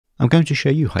I'm going to show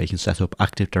you how you can set up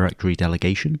Active Directory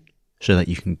delegation so that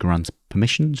you can grant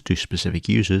permissions to specific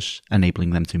users, enabling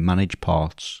them to manage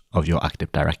parts of your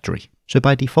Active Directory. So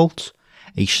by default,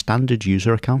 a standard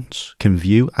user account can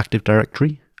view Active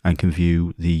Directory and can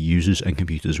view the users and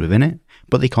computers within it,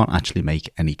 but they can't actually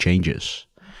make any changes.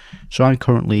 So I'm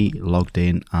currently logged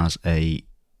in as a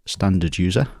standard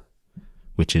user,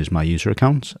 which is my user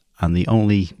account, and the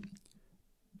only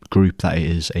group that it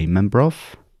is a member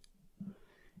of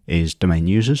is domain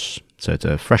users. So it's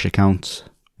a fresh account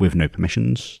with no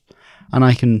permissions, and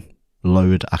I can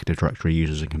load Active Directory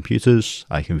users and computers.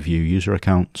 I can view user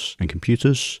accounts and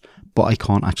computers, but I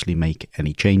can't actually make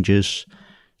any changes.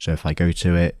 So if I go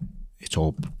to it, it's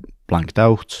all blanked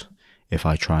out. If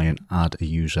I try and add a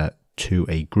user to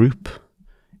a group,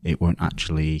 it won't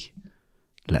actually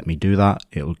let me do that.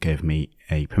 It'll give me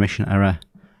a permission error.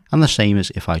 And the same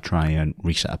as if I try and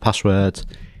reset a password,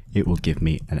 it will give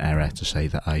me an error to say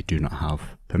that I do not have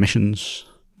permissions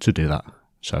to do that.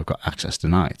 So I've got access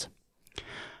denied.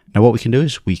 Now what we can do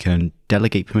is we can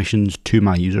delegate permissions to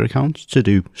my user account to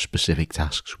do specific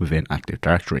tasks within Active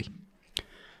Directory.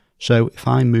 So if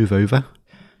I move over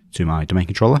to my domain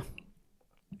controller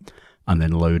and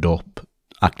then load up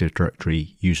Active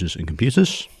Directory users and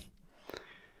computers,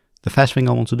 the first thing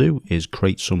I want to do is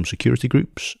create some security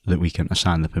groups that we can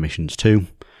assign the permissions to,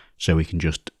 so we can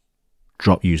just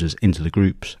drop users into the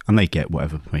groups and they get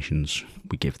whatever permissions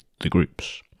we give the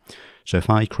groups. So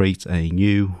if I create a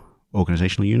new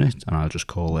organizational unit, and I'll just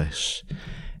call this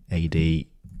AD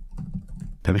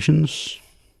permissions,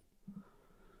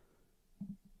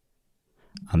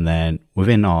 and then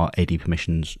within our AD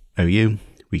permissions OU,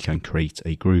 we can create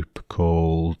a group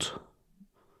called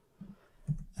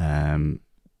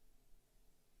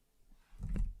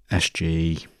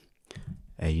SG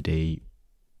AD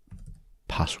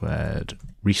password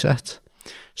reset.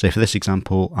 So for this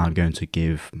example, I'm going to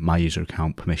give my user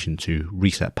account permission to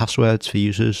reset passwords for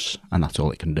users, and that's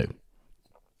all it can do.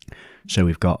 So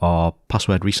we've got our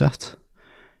password reset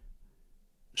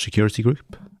security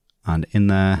group, and in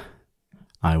there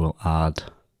I will add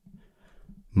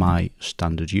my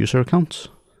standard user account.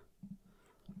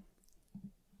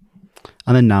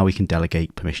 And then now we can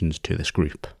delegate permissions to this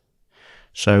group.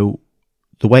 So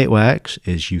the way it works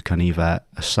is you can either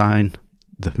assign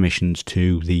the permissions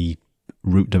to the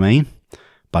root domain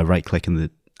by right-clicking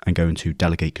and going to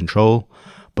Delegate Control,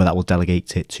 but that will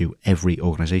delegate it to every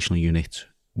organizational unit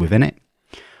within it.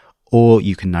 Or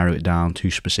you can narrow it down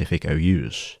to specific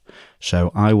OUs.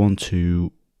 So I want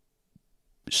to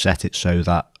set it so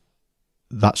that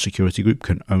that security group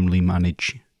can only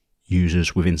manage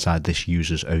users within inside this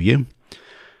user's OU.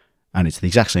 And it's the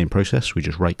exact same process. We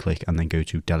just right click and then go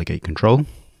to Delegate Control. And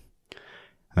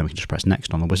then we can just press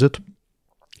Next on the wizard.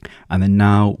 And then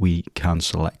now we can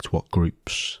select what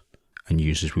groups and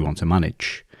users we want to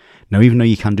manage. Now, even though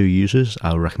you can do users,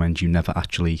 I'll recommend you never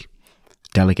actually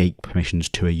delegate permissions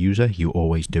to a user. You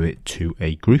always do it to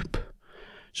a group.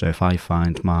 So if I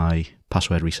find my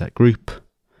password reset group,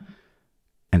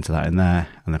 enter that in there,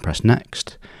 and then press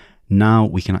Next, now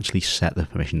we can actually set the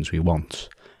permissions we want.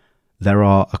 There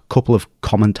are a couple of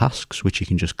common tasks which you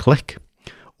can just click,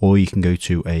 or you can go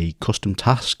to a custom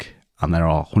task, and there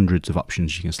are hundreds of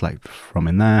options you can select from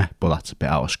in there, but that's a bit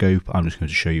out of scope. I'm just going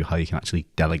to show you how you can actually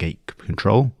delegate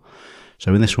control.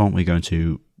 So in this one, we're going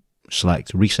to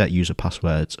select reset user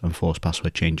passwords and force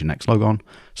password change and next logon.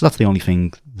 So that's the only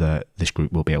thing that this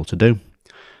group will be able to do.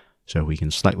 So we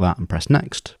can select that and press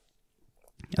Next,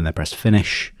 and then press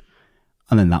Finish,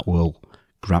 and then that will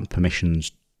grant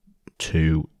permissions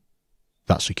to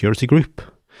that security group.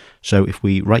 So if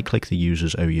we right click the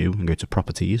user's OU and go to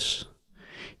Properties,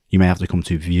 you may have to come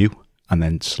to View and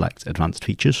then select Advanced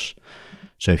Features.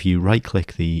 So if you right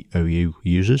click the OU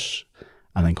users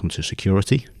and then come to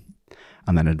Security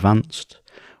and then Advanced,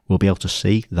 we'll be able to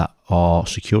see that our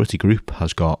security group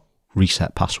has got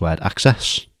reset password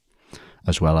access,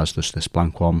 as well as this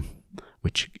blank one,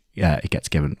 which it gets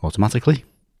given automatically.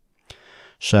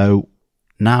 So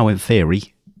now in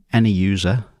theory, any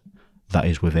user that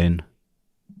is within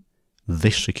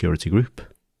this security group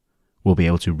will be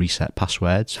able to reset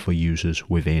passwords for users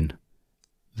within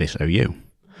this OU.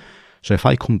 So if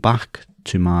I come back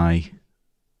to my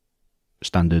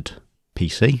standard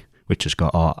PC, which has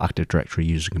got our Active Directory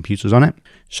user computers on it,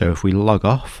 so if we log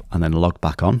off and then log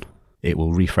back on, it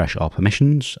will refresh our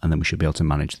permissions, and then we should be able to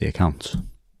manage the account.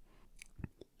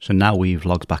 So now we've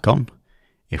logged back on.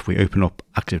 If we open up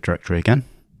Active Directory again,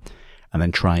 and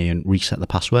then try and reset the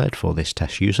password for this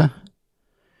test user,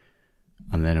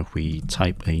 and then if we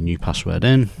type a new password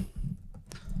in,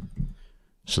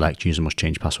 select user must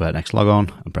change password, next log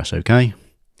on, and press OK,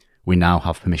 we now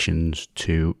have permissions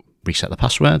to reset the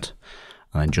password.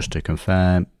 And then just to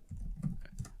confirm,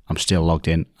 I'm still logged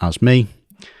in as me.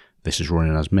 This is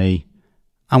running as me.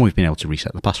 And we've been able to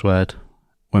reset the password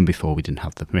when before we didn't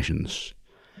have the permissions.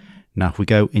 Now, if we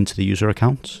go into the user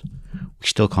account, we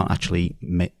still can't actually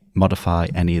modify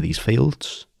any of these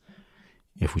fields.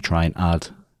 If we try and add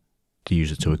the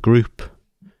user to a group,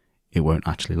 it won't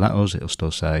actually let us. It'll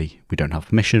still say we don't have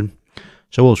permission.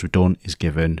 So all we've done is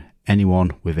given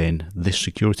anyone within this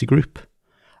security group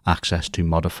access to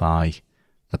modify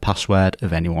the password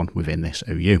of anyone within this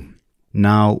OU.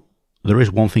 Now, there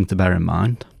is one thing to bear in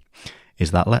mind,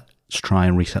 is that let's try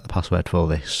and reset the password for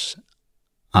this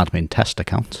admin test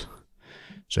account.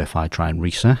 So if I try and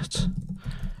reset,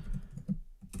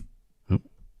 and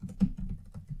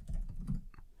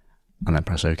then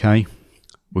press OK,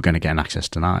 we're going to get an access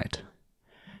denied.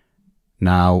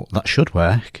 Now, that should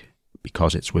work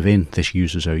because it's within this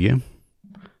user's OU,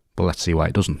 but let's see why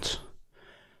it doesn't.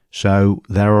 So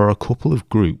there are a couple of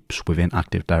groups within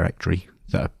Active Directory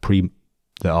that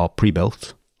are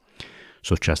pre-built,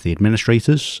 such as the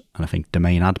administrators, and I think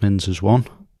domain admins is one.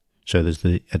 So there's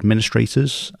the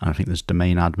administrators, and I think there's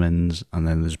domain admins, and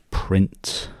then there's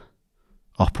print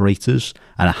operators,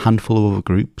 and a handful of other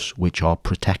groups which are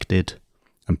protected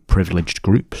and privileged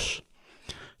groups.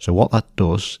 So what that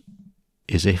does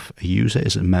is if a user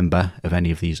is a member of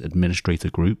any of these administrator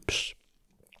groups,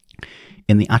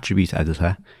 in the attribute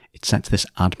editor, it sets this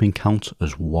admin count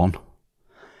as 1.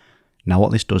 Now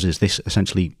what this does is this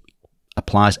essentially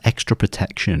applies extra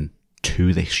protection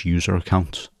to this user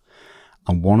account.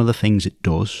 And one of the things it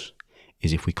does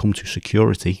is if we come to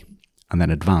security and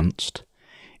then advanced,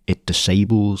 it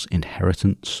disables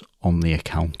inheritance on the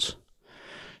account.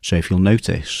 So if you'll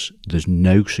notice, there's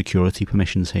no security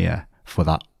permissions here for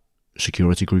that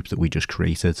security group that we just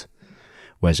created.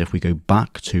 Whereas if we go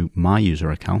back to my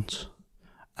user account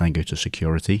and then go to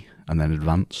security and then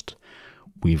advanced,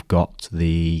 we've got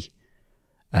the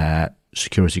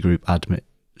security group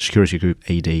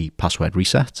AD password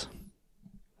reset.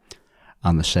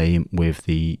 And the same with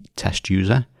the test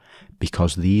user,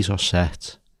 because these are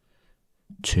set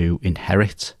to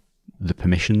inherit the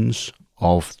permissions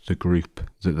of the group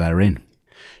that they're in.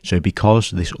 So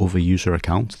because this other user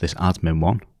account, this admin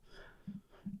one,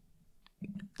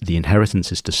 the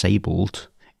inheritance is disabled,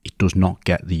 it does not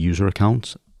get the user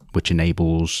account, which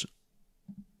enables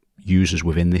users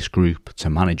within this group to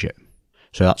manage it.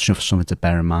 So that's just something to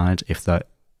bear in mind. If the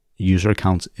user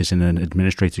account is in an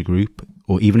administrator group,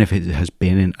 or even if it has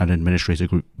been in an administrator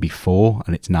group before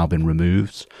and it's now been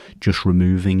removed, just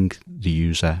removing the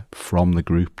user from the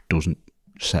group doesn't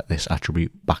set this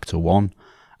attribute back to 1,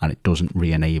 and it doesn't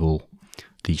re-enable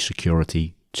the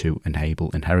security to enable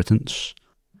inheritance.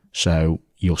 So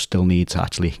you'll still need to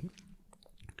actually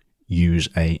use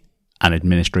an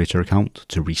administrator account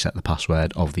to reset the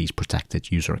password of these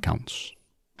protected user accounts.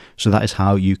 So that is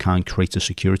how you can create a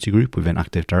security group within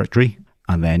Active Directory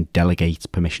and then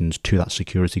delegate permissions to that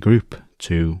security group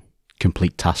to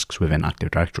complete tasks within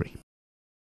Active Directory.